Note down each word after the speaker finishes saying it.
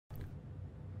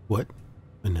What?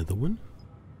 Another one?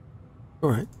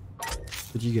 Alright.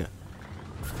 What you got?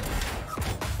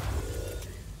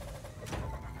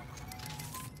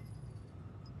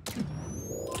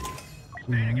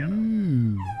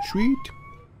 Sweet.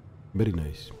 Very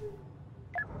nice.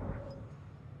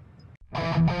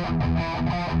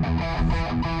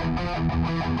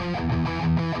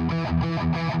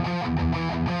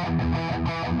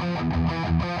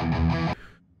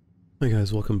 Hey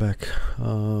guys, welcome back.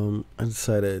 I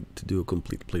decided to do a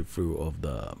complete playthrough of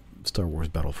the Star Wars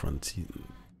Battlefront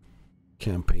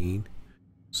campaign.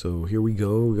 So here we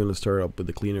go. We're gonna start up with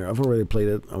the cleaner. I've already played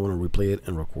it. I want to replay it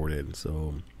and record it.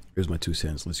 So here's my 2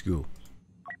 cents. Let's go.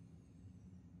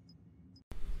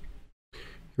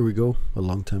 Here we go. A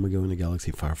long time ago in a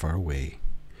galaxy far, far away.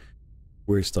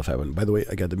 Weird stuff happened. By the way,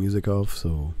 I got the music off,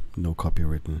 so no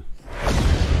copywritten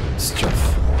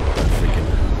stuff. That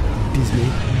freaking Disney.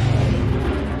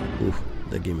 Ooh,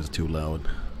 that game is too loud.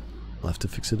 I'll have to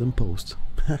fix it in post.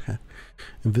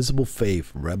 Invisible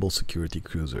Faith, Rebel Security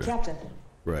Cruiser. Captain.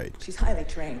 Right. She's highly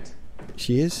trained.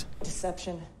 She is?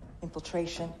 Deception,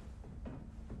 infiltration,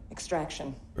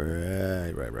 extraction.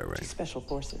 Right. She's Special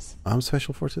Forces. I'm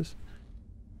Special Forces?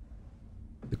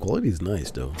 The quality is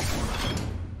nice, though.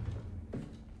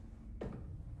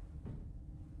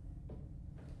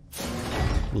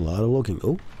 A lot of looking.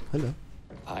 Oh, hello.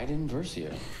 Iden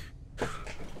Versio.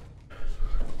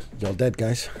 Y'all dead,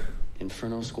 guys.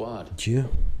 Inferno Squad. Yeah.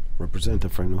 Represent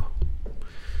Inferno.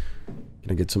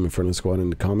 Can I get some Inferno Squad in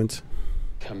the comments?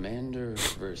 Commander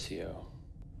Versio.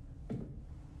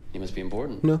 You must be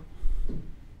important. No.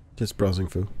 Just browsing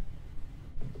through.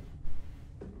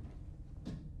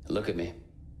 Look at me.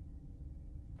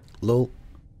 Lol.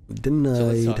 Denied. So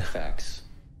let's talk facts.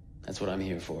 That's what I'm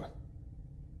here for.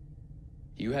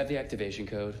 You have the activation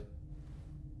code.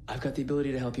 I've got the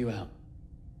ability to help you out.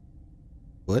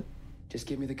 What? Just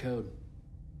give me the code.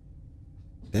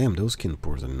 Damn, those skin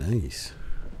pores are nice.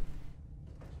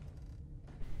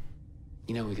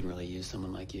 You know we can really use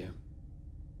someone like you.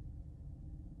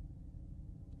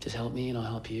 Just help me and I'll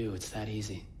help you. It's that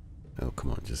easy. Oh,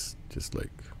 come on. Just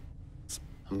like...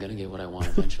 I'm gonna get what I want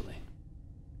eventually.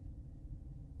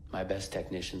 My best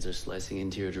technicians are slicing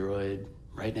into your droid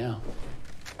right now.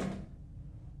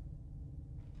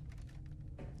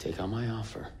 Take on my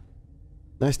offer.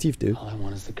 Nice teeth, dude. All I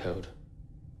want is the code.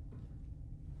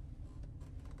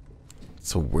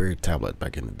 It's a weird tablet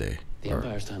back in the day. The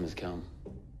Empire's time has come.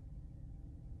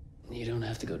 You don't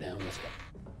have to go down with it.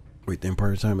 Wait, the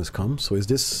Empire's time has come? So is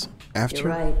this after You're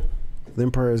right. the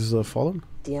Empire has fallen?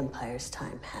 The Empire's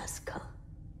time has come.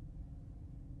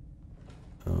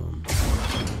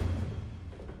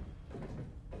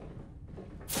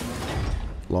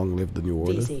 Long live the New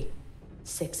Order. VZ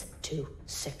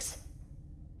 626.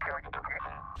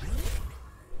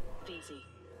 VZ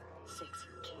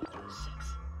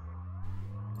 626.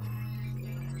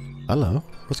 Hello,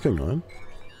 what's going on?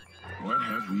 What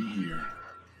have we here?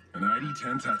 An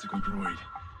ID-10 tactical droid.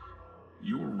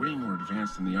 You're way more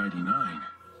advanced than the ID-9.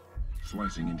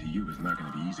 Slicing into you is not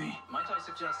going to be easy. Might I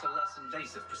suggest a less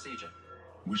invasive procedure?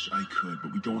 Wish I could,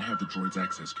 but we don't have the droid's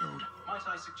access code. Might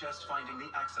I suggest finding the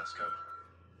access code?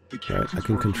 The Right, I captain's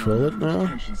can working control on it in the now?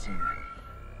 detention center.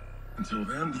 Until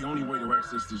then, the only way to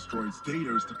access this droid's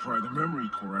data is to pry the memory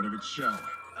core out of its shell.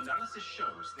 Analysis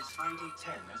shows this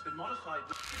ID-10 has been modified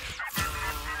with...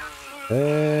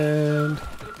 And... It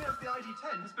appears the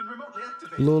ID-10 has been remotely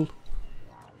activated. lol.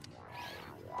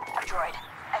 Droid,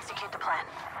 execute the plan.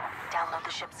 Download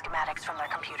the ship schematics from their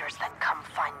computers, then come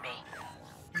find me.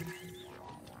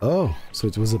 Oh, so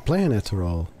it was a plan after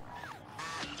all.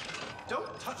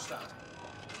 Don't touch that.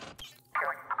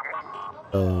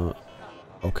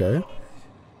 Okay.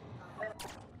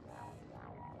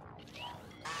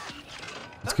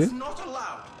 That's good. Not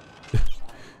allowed.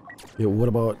 Yeah, what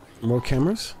about more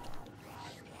cameras?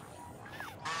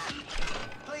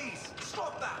 Please,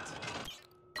 stop that.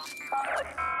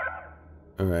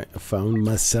 Alright, I found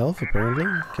myself apparently.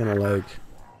 Can I like...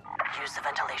 Use the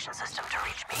ventilation system to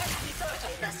reach me.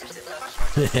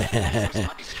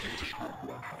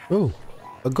 Oh,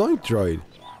 a going droid.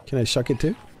 Can I shuck it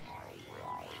too?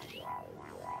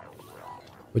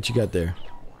 What you got there?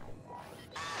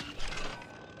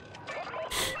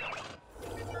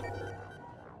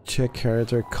 Check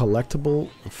character collectible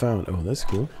found. Oh, that's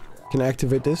cool. Can I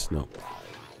activate this? No.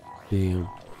 Damn.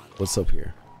 What's up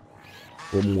here?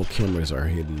 What more cameras are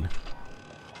hidden?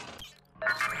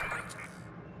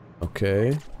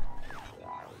 Okay.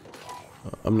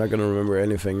 I'm not gonna remember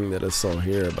anything that I saw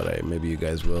here, but maybe you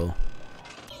guys will.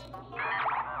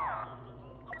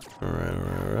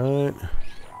 Alright.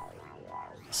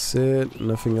 That's it.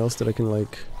 Nothing else that I can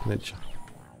like...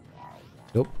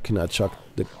 Nope, cannot chuck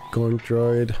the gun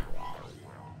droid.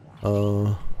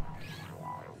 I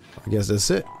guess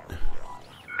that's it.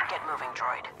 Get moving,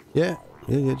 droid. Yeah,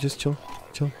 just chill.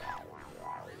 Chill.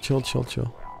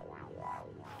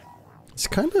 It's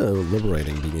kind of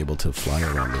liberating being able to fly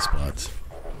around the spots.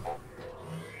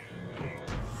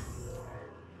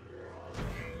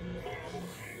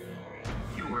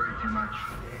 You worry too much.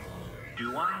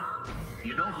 Do I?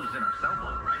 You know who's in our cell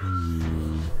block, right?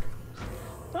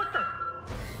 What the?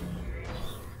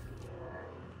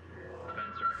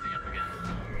 Vents are acting up again.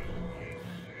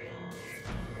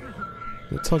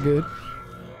 It's all good.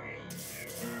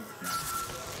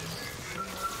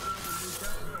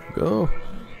 Go.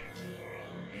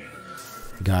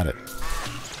 Got it.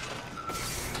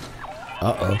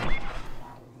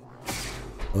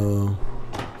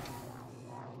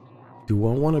 Do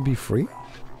I want to be free?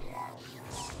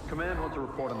 Command wants a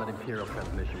report on that Imperial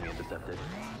transmission we intercepted.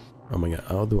 Oh my god,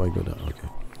 how do I go down? Okay.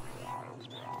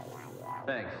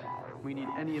 Thanks. We need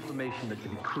any information that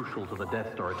could be crucial to the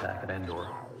Death Star attack at Endor.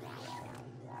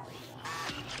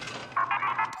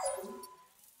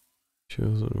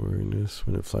 Shows awareness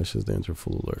when it flashes the enter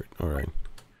full alert. Alright.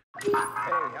 Hey,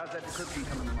 how's that decryption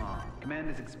coming along? Command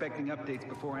is expecting updates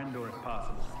before Endor if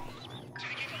possible.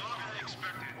 Taking longer than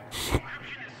expected.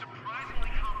 Encryption is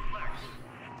surprisingly complex.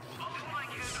 I'll do what I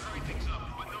can to hurry things up,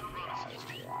 but no promises.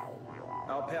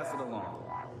 I'll pass it along.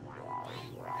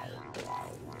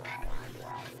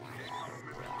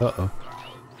 Ugh.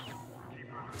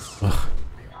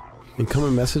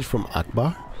 Incoming message from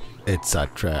Akbar? It's a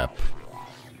trap.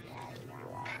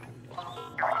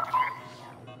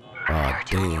 There are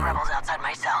too many Damn. rebels outside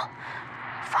my cell.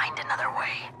 Find another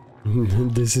way.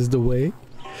 This is the way?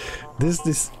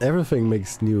 This everything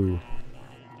makes new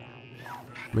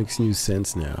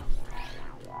sense now.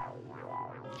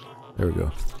 There we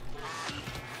go.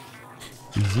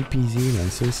 Easy peasy,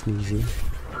 nice and sneezy.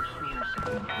 First we intercept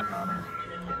the Imperial,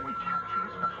 then we capture the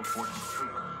Special Forces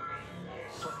trooper.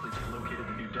 Plus they just located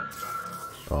the new Death Star.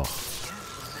 Oh.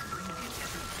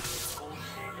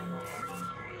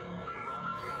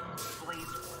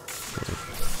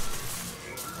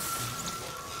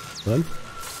 Run.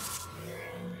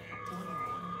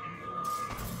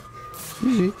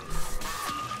 Easy.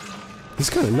 It's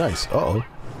kind of nice. Uh-oh.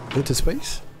 Into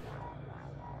space?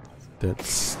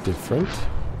 That's different.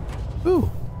 Ooh.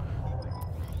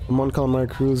 A Mon Calamari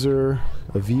cruiser.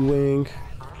 A V-Wing.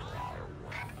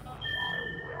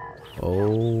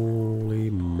 Holy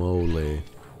moly.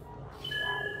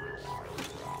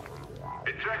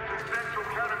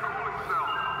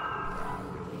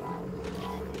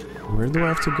 Where do I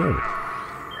have to go?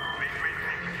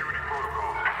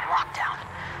 Lockdown.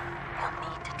 You'll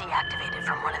need to deactivate it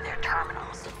from one of their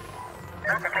terminals.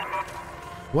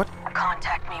 What?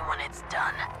 Contact me when it's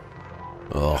done.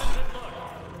 Oh.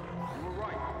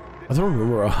 I don't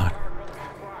remember I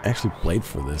actually played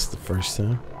for this the first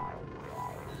time.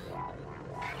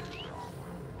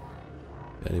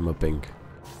 Got him a pink.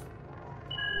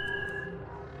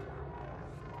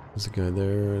 There's a guy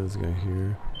there, there's a guy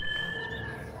here.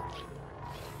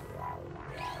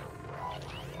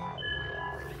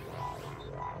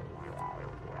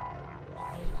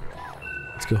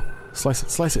 Let's go. Slice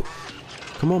it, slice it.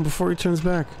 Come on before he turns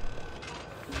back.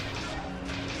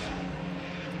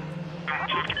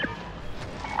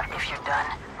 If you're done,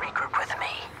 regroup with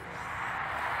me.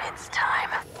 It's time.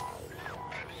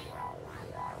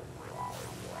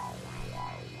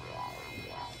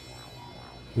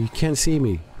 You can't see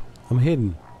me. I'm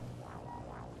hidden.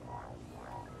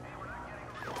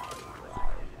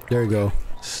 There you go.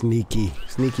 Sneaky.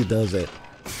 Sneaky does it.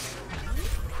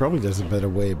 Probably there's a better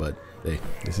way, but hey,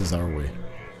 this is our way.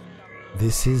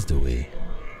 This is the way.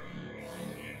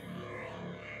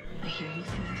 I hear you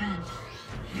through the vent.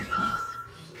 You're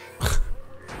close.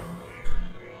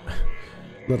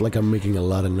 Not like I'm making a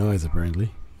lot of noise,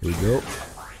 apparently. Here we go.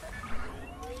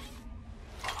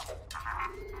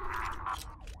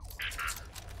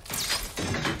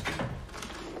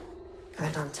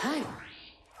 Right on time.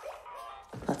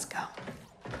 Let's go.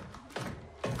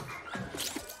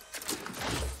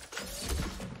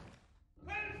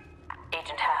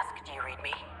 Agent Hask, do you read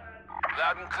me?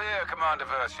 Loud and clear, Commander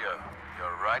Versio.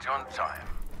 You're right on time.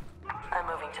 I'm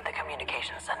moving to the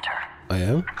communications center. I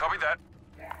am? Copy that.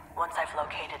 Once I've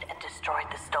located and destroyed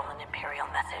the stolen Imperial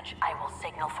message, I will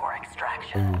signal for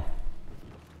extraction.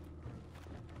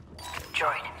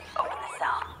 Droid, open the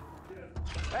cell.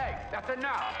 Hey, that's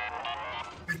enough!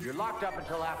 You're locked up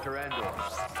until after Endor.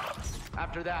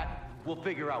 After that, we'll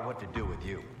figure out what to do with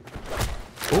you.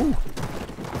 Oh!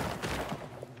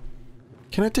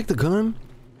 Can I take the gun?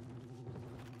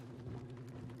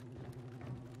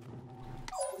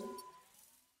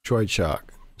 droid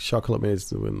shock. Shock eliminates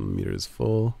the when meter is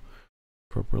full.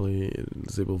 Properly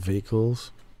disable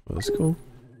vehicles. Oh, that's cool.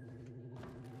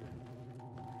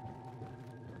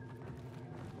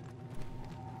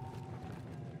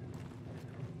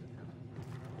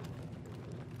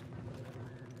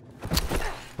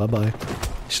 Bye-bye.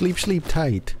 Sleep, sleep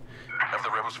tight. Have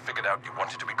the rebels figured out you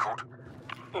wanted to be caught?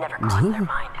 Never crossed their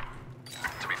mind.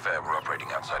 To be fair, we're operating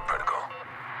outside protocol.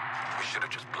 We should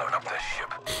have just blown up their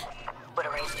ship. Would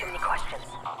have raised too many questions.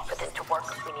 For this to work,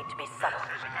 we need to be subtle.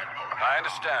 I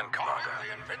understand, Commander.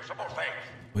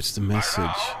 What's the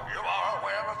message?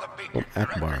 From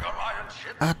Akbar.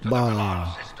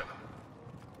 Akbar.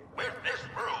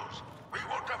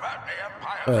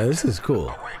 Oh, this is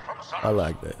cool. I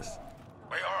like this.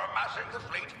 We are amassing the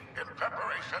fleet in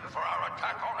preparation for our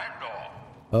attack on Endor.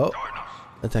 Oh,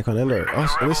 attack on Endor. Oh,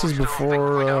 so this is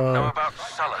before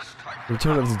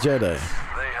Return of the Jedi.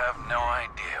 They have no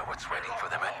idea what's waiting for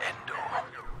them at Endor.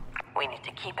 We need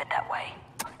to keep it that way.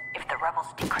 If the rebels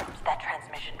decrypt that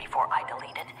transmission before I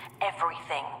delete it,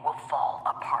 everything will fall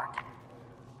apart.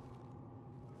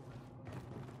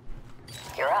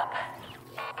 You're up.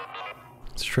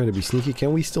 Let's try to be sneaky.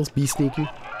 Can we still be sneaky?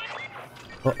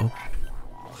 Uh-oh.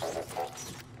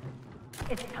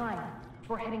 It's time.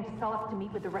 We're heading to Sullust to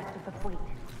meet with the rest of the fleet.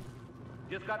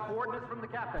 Just got coordinates from the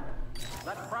captain.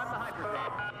 Let's prime the hyperspace.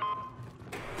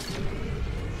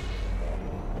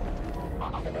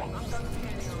 I'm done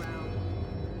scanning around.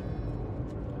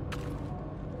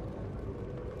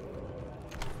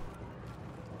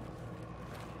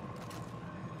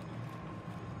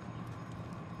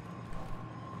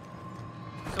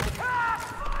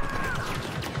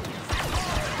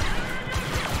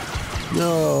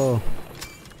 No.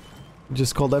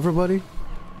 Just called everybody?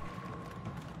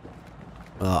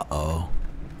 Uh-oh.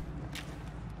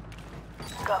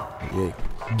 Go. Yeah.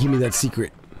 Give me that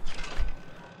secret.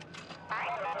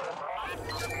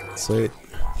 Say it.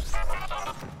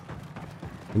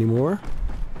 Any more?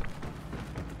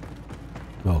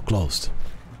 Oh, closed.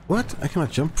 What? I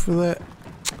cannot jump for that?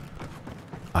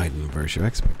 I didn't very sure. I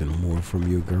expected more from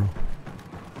you, girl.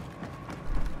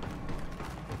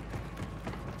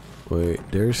 Wait,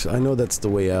 there's... I know that's the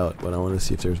way out, but I want to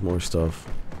see if there's more stuff.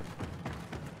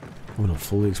 I want to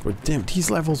fully explore... Damn, these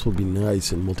levels would be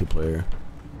nice in multiplayer.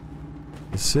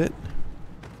 That's it?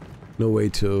 No way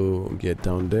to get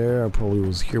down there. I probably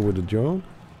was here with a drone.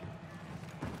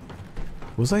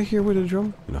 Was I here with a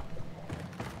drone? No.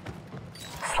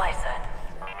 Slice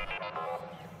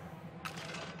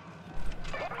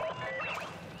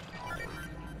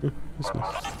it. That's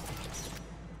nice.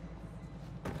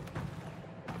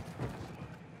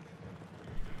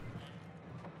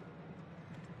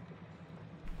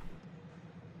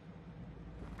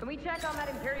 Can we check on that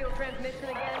Imperial transmission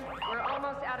again? We're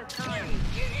almost out of time.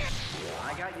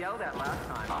 I got yelled at last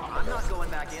time. I'm not going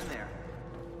back in there.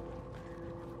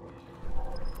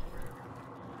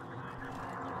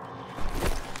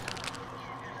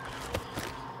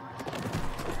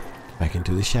 Back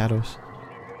into the shadows.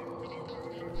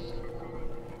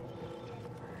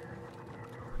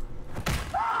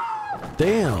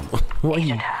 Damn! Why are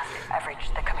you? I've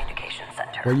reached the communication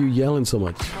center. Why are you yelling so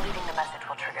much? Deleting the message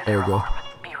will trigger There their we go. alarm.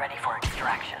 Be ready for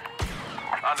extraction.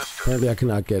 Apparently I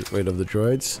cannot get rid of the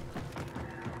droids.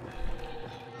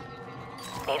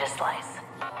 Need a slice.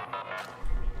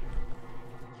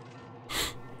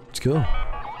 Let's go.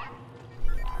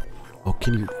 Oh,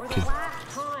 can you... For the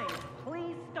last time,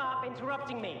 please stop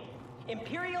interrupting me.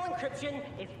 Imperial encryption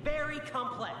is very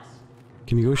complex.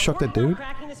 Can you go shock that dude? I'm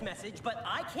cracking this message, but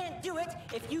I can't do it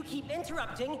if you keep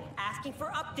interrupting, asking for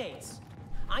updates.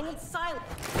 I need silence.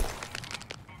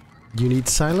 You need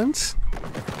silence?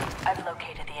 I've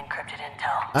located the encrypted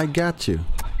intel. I got you.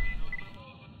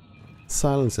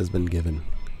 Silence has been given.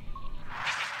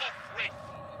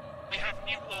 We have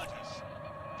new orders.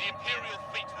 The Imperial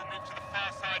fleet will move to the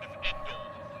far side of Endor.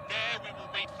 There we will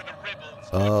wait for the rebels.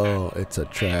 Oh, it's a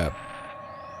trap.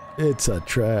 It's a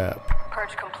trap.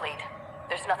 Purge complete.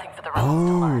 There's nothing for the rebels to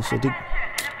Oh, learn. so did...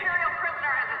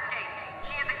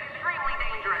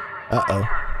 Uh-oh.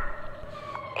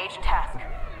 Agent Task,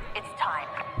 it's time.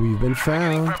 We've been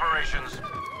found. Preparations.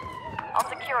 I'll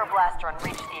secure a blaster and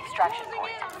reach the extraction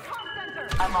point.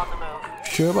 I'm on the move.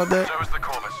 Sure about that? So is the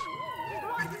Corvus.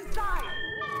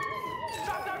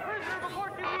 Stop that prisoner before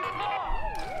she leaves law!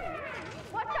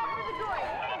 Watch out for the droid!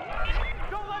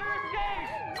 Don't let her escape!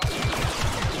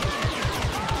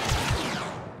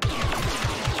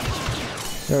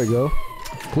 There we go.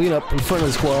 Clean up in front of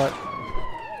the squad.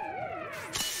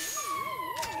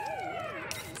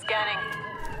 Scanning.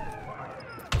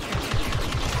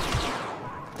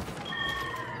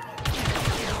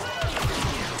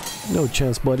 No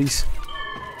chance, buddies.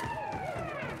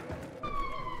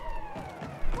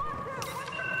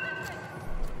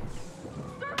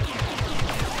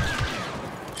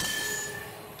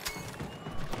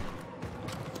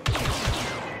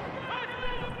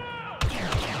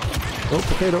 Oh,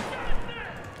 potato.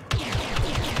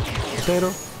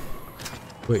 Potato.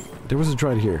 Wait, there was a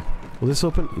droid here. Will this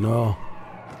open? No.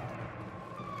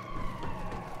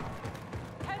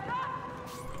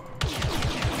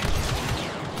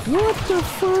 What the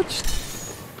fudge?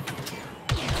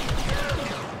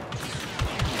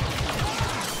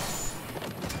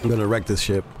 I'm gonna wreck this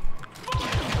ship.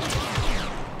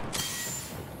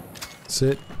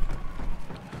 Sit.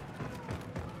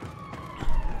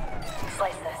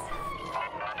 Slice this.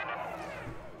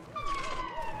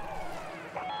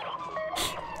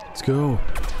 Let's go.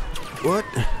 What?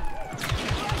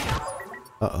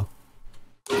 Uh-oh.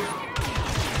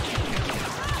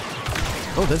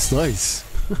 Oh, that's nice.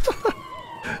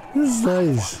 This is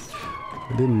nice.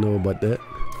 I didn't know about that.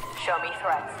 Show me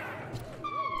threats.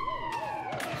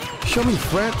 Show me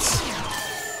threats?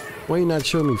 Why you not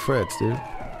showing me threats, dude?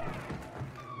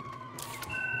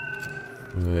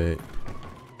 Wait.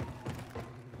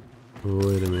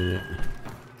 Wait a minute.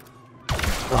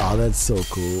 Oh, that's so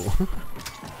cool.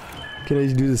 Can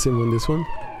I do the same on this one?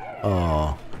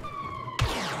 Oh.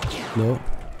 No.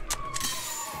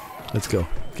 Let's go.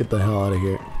 Get the hell out of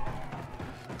here.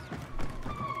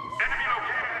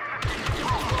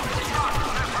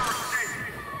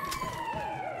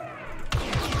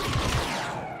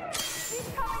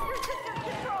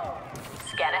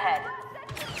 Scan ahead.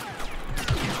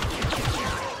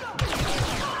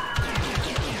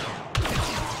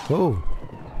 Whoa.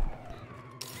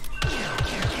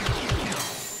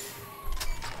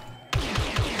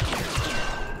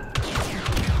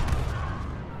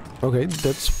 Okay,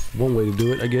 that's one way to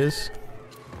do it, I guess.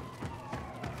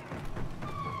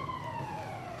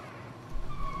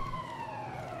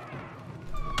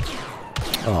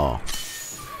 Oh.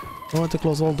 I want to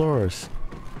close all doors.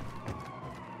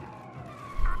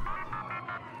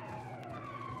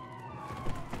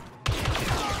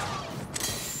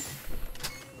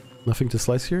 Nothing to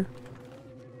slice here?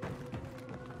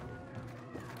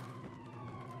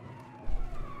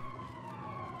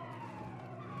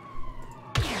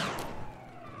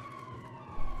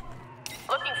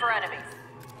 Looking for enemies.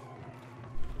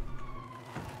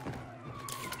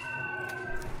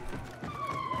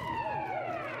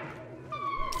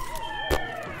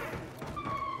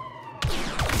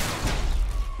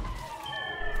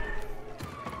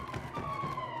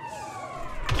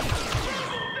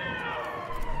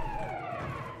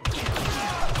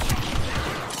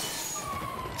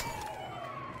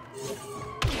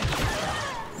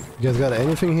 You guys got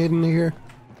anything hidden here?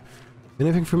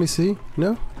 Anything for me to see?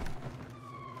 No?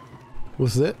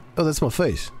 What's that? Oh, that's my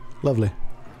face. Lovely.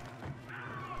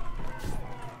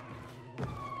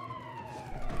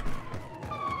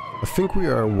 I think we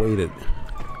are weighted.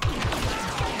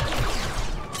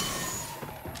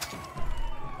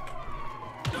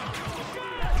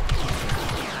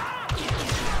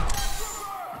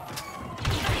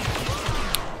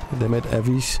 Damn it,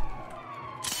 Avies.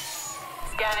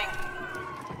 Scanning.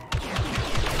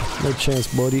 No chance,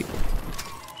 buddy.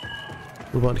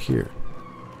 What about here?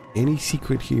 Any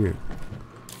secret here?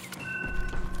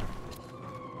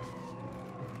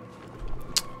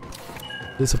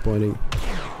 Disappointing.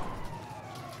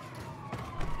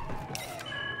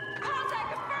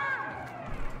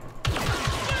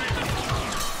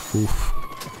 Oof.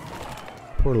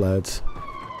 Poor lads.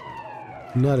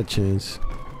 Not a chance.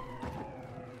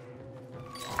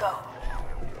 Go.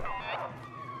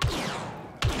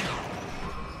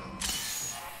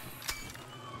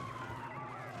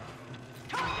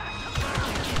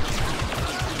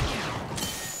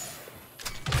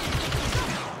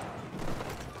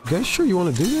 You guys sure you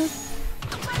want to do that?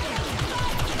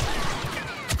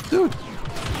 Dude.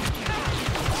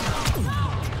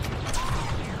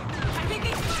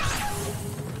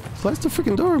 Slice the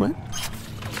freaking door, man.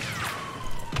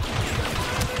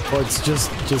 Oh, it's just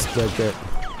like that.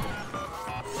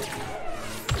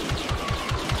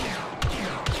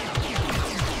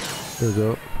 There we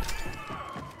go.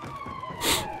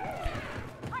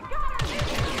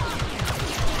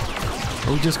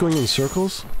 Are we just going in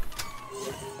circles?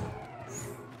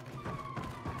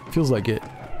 Feels like it.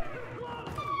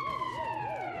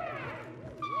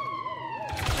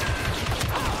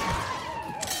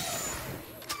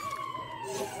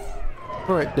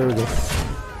 Alright, there we go.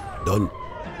 Done.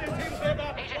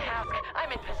 Agent Hask,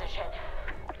 I'm in position.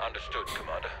 Understood,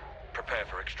 Commander. Prepare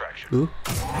for extraction. Ooh.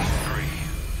 3,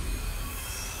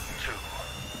 2,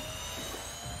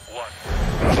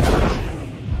 1.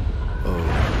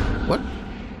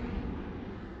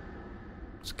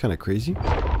 kind of crazy.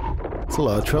 It's a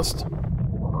lot of trust.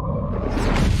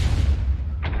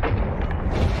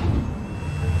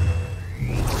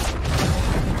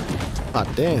 Ah,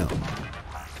 damn.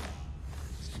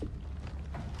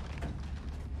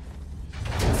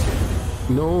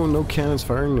 No cannons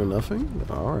firing or nothing?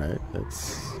 Alright,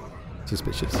 that's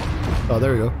suspicious. Oh,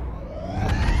 there we go.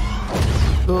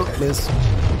 Oh, miss.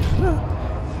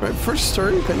 Yeah. Right, first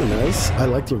story, kind of nice. I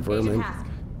like the environment.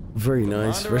 Very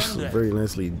nice, very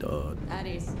nicely done.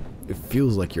 It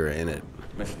feels like you're in it.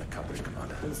 Mission accomplished,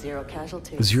 Commander. Zero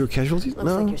casualties. Zero casualties? Looks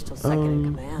No, like you're still second in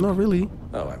command. not really.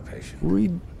 Oh, I'm patient.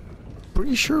 We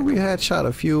pretty sure we had shot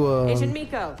a few Agent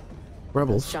Miko.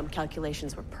 rebels. Those jump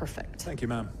calculations were perfect. Thank you,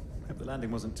 ma'am. Hope the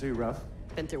landing wasn't too rough.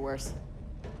 Been through worse.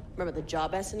 Remember the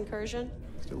Job S incursion?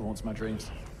 Still haunts my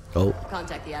dreams. Oh.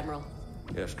 Contact the Admiral.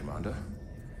 Yes, Commander.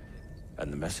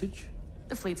 And the message?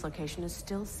 The fleet's location is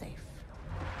still safe.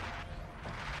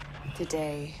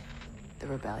 Today, the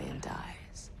rebellion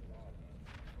dies.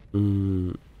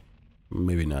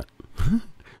 Maybe not.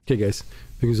 Okay, guys.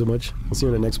 Thank you so much. I'll see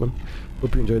you in the next one.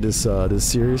 Hope you enjoyed this this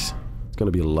series. It's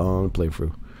gonna be a long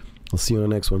playthrough. I'll see you on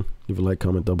the next one. Leave a like,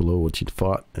 comment down below what you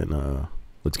thought, and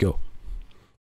let's go.